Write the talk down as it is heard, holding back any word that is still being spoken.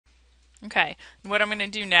Okay, what I'm going to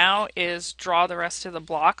do now is draw the rest of the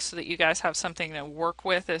blocks so that you guys have something to work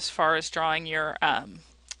with as far as drawing your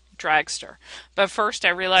dragster. But first I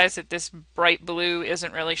realized that this bright blue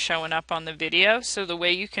isn't really showing up on the video, so the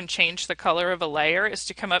way you can change the color of a layer is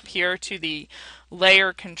to come up here to the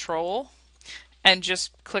layer control and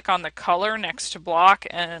just click on the color next to block,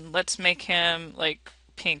 and let's make him like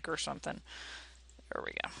pink or something. There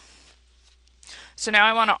we go. So now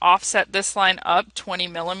I want to offset this line up 20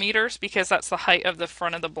 millimeters because that's the height of the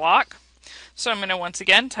front of the block. So I'm going to once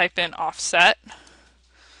again type in offset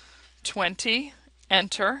 20,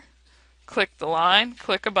 enter, click the line,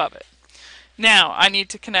 click above it. Now I need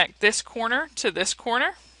to connect this corner to this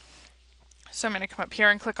corner. So I'm going to come up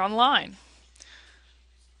here and click on line.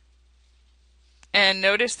 And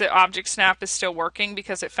notice that Object Snap is still working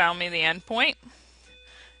because it found me the endpoint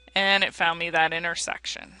and it found me that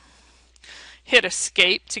intersection. Hit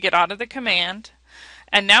escape to get out of the command,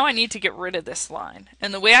 and now I need to get rid of this line.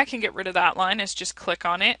 And the way I can get rid of that line is just click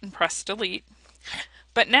on it and press delete.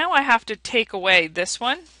 But now I have to take away this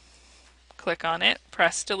one, click on it,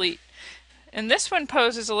 press delete. And this one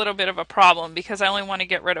poses a little bit of a problem because I only want to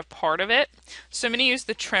get rid of part of it. So I'm going to use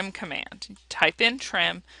the trim command. Type in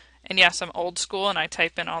trim, and yes, I'm old school and I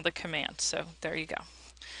type in all the commands, so there you go.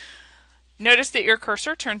 Notice that your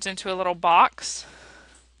cursor turns into a little box.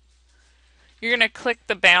 You're going to click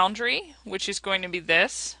the boundary, which is going to be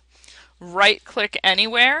this. Right click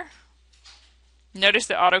anywhere. Notice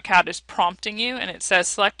that AutoCAD is prompting you and it says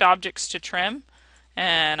select objects to trim,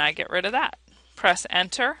 and I get rid of that. Press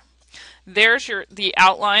enter. There's the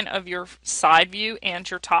outline of your side view and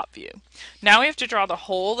your top view. Now we have to draw the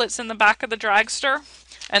hole that's in the back of the dragster,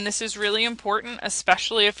 and this is really important,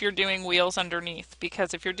 especially if you're doing wheels underneath,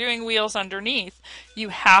 because if you're doing wheels underneath, you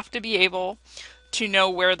have to be able to know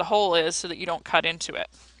where the hole is so that you don't cut into it.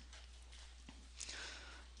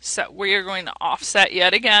 So we are going to offset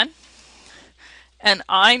yet again, and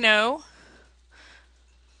I know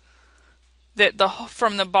that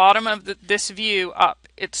from the bottom of this view up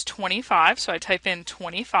it's 25, so I type in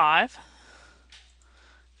 25,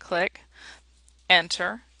 click,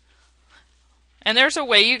 enter. And there's a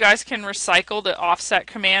way you guys can recycle the offset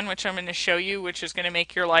command, which I'm going to show you, which is going to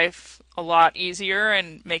make your life a lot easier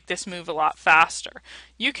and make this move a lot faster.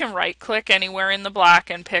 You can right click anywhere in the black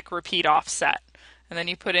and pick repeat offset. And then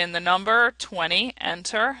you put in the number 20,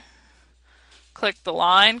 enter, click the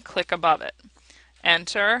line, click above it,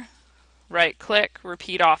 enter, right click,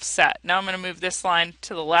 repeat offset. Now I'm going to move this line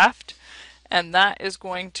to the left, and that is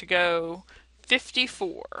going to go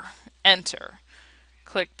 54, enter,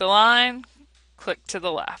 click the line, click to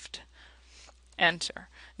the left, enter.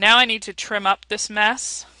 Now I need to trim up this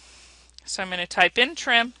mess, so I'm going to type in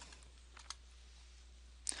trim.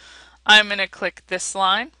 I'm going to click this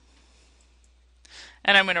line,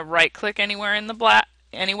 and I'm going to right click anywhere in the black,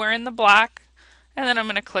 and then I'm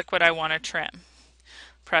going to click what I want to trim.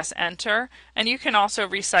 Press enter, and you can also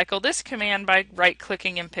recycle this command by right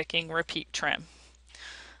clicking and picking repeat trim.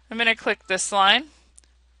 I'm going to click this line,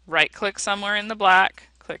 right click somewhere in the black,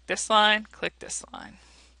 click this line,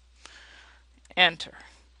 enter,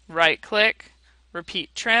 right click,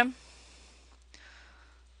 repeat trim,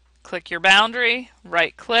 click your boundary,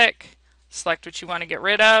 right click, select what you want to get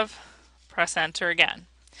rid of, press enter again.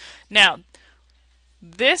 Now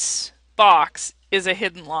this box is a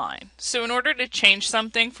hidden line, so in order to change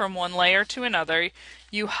something from one layer to another,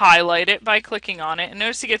 you highlight it by clicking on it, and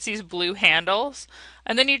notice it gets these blue handles,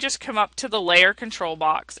 and then you just come up to the layer control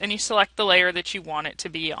box and you select the layer that you want it to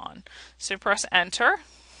be on. So press enter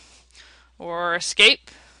or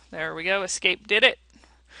escape. There we go, escape did it.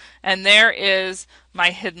 And there is my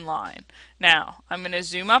hidden line. Now I'm going to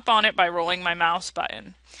zoom up on it by rolling my mouse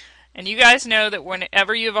button. And you guys know that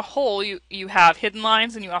whenever you have a hole, you have hidden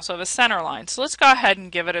lines and you also have a center line. So let's go ahead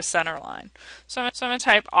and give it a center line. So I'm going to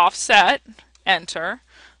type offset, enter.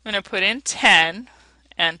 I'm going to put in 10,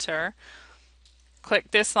 enter.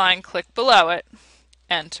 Click this line, click below it,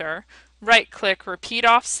 enter. Right click, repeat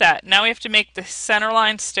offset. Now we have to make the center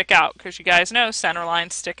line stick out because you guys know center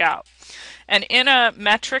lines stick out. And in a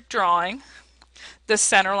metric drawing, the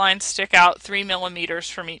center lines stick out 3 millimeters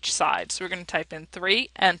from each side. So we're going to type in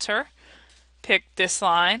 3, enter, pick this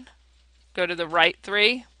line, go to the right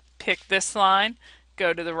 3, pick this line,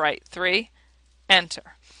 go to the right 3,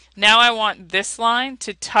 enter. Now I want this line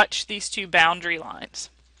to touch these two boundary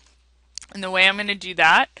lines. And the way I'm going to do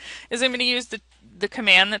that is I'm going to use the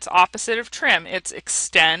command that's opposite of trim. It's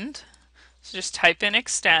extend. So just type in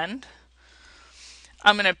extend.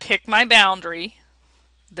 I'm going to pick my boundary,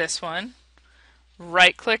 this one,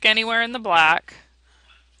 right click anywhere in the black,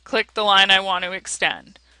 click the line I want to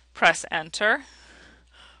extend, press enter,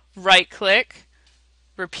 right click,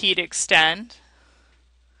 repeat extend,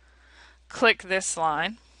 click this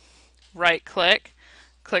line, right click,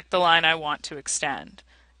 click the line I want to extend,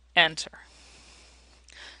 enter.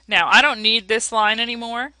 Now I don't need this line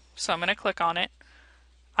anymore, so I'm going to click on it.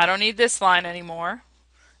 I don't need this line anymore,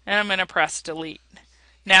 and I'm going to press delete.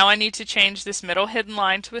 Now I need to change this middle hidden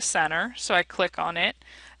line to a center, so I click on it,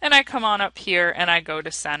 and I come on up here and I go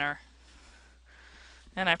to center,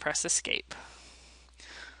 and I press escape.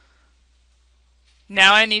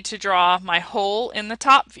 Now I need to draw my hole in the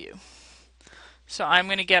top view. So I'm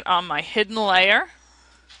going to get on my hidden layer.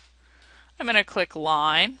 I'm going to click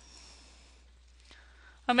line.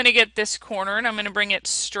 I'm going to get this corner and I'm going to bring it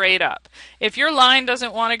straight up. If your line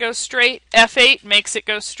doesn't want to go straight, F8 makes it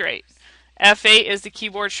go straight. F8 is the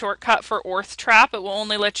keyboard shortcut for orth trap. It will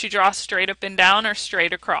only let you draw straight up and down or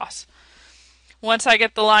straight across. Once I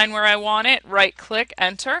get the line where I want it, right click,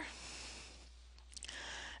 enter.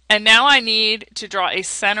 And now I need to draw a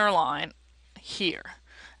center line here.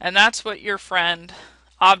 And that's what your friend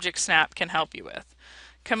Object Snap can help you with.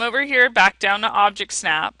 Come over here, back down to Object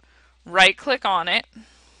Snap, right click on it,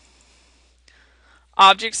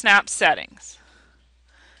 Object Snap Settings.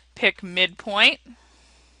 Pick midpoint,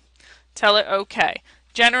 tell it OK.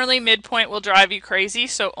 Generally midpoint will drive you crazy,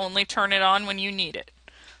 so only turn it on when you need it.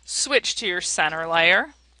 Switch to your center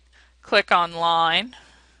layer, click on line,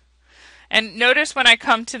 and notice when I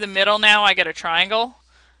come to the middle now I get a triangle.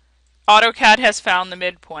 AutoCAD has found the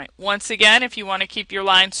midpoint. Once again, if you want to keep your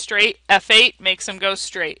line straight, F8 makes them go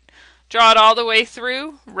straight. Draw it all the way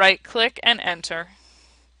through, right click and enter.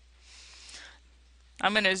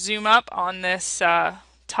 I'm going to zoom up on this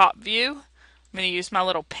top view. I'm going to use my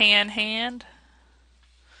little pan hand.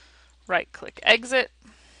 Right click exit.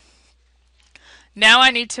 Now I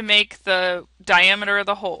need to make the diameter of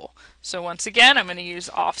the hole. So once again, I'm going to use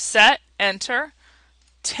offset, enter,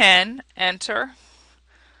 10, enter.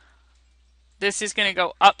 This is going to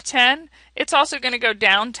go up 10. It's also going to go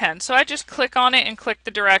down 10. So I just click on it and click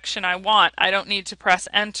the direction I want. I don't need to press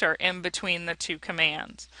enter in between the two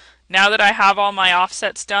commands. Now that I have all my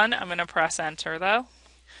offsets done, I'm going to press enter though.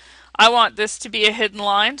 I want this to be a hidden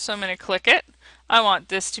line, so I'm going to click it. I want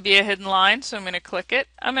this to be a hidden line, so I'm going to click it.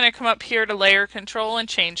 I'm going to come up here to layer control and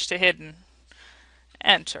change to hidden.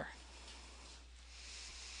 Enter.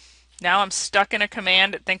 Now I'm stuck in a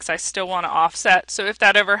command. It thinks I still want to offset. So if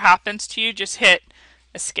that ever happens to you, just hit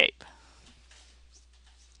escape.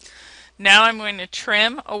 Now I'm going to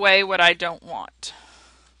trim away what I don't want.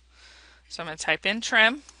 So I'm going to type in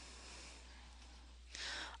trim.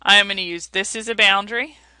 I am going to use this as a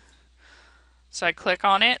boundary. So I click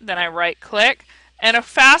on it, then I right click. And a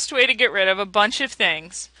fast way to get rid of a bunch of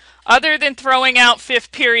things, other than throwing out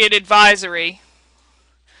 5th period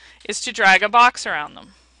is to drag a box around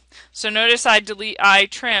them. So notice I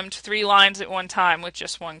trimmed 3 lines at one time with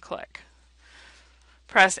just one click.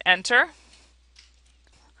 Press enter.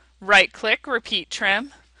 Right click, repeat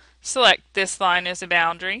trim. Select this line as a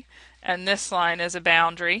boundary and this line as a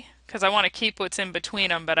boundary because I want to keep what's in between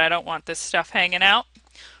them, but I don't want this stuff hanging out.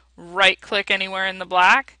 Right click anywhere in the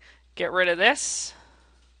black. Get rid of this.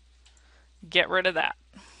 Get rid of that.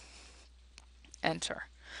 Enter.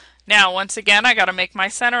 Now, once again, I got to make my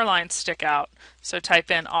center line stick out. So type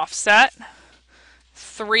in offset,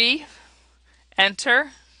 3,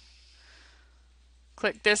 enter.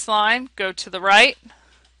 Click this line, go to the right.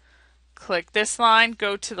 Click this line,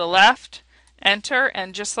 go to the left, enter.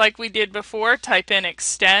 And just like we did before, type in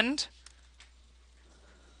extend.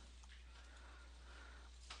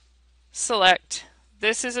 Select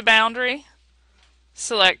this as a boundary.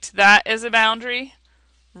 Select that as a boundary.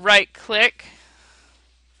 Right click.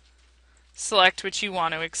 Select what you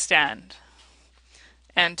want to extend.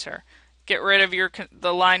 Enter. Get rid of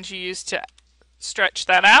the lines you used to stretch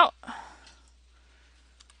that out.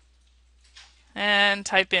 And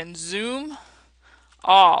type in zoom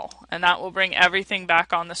all, and that will bring everything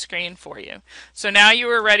back on the screen for you. So now you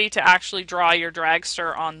are ready to actually draw your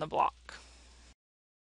dragster on the block.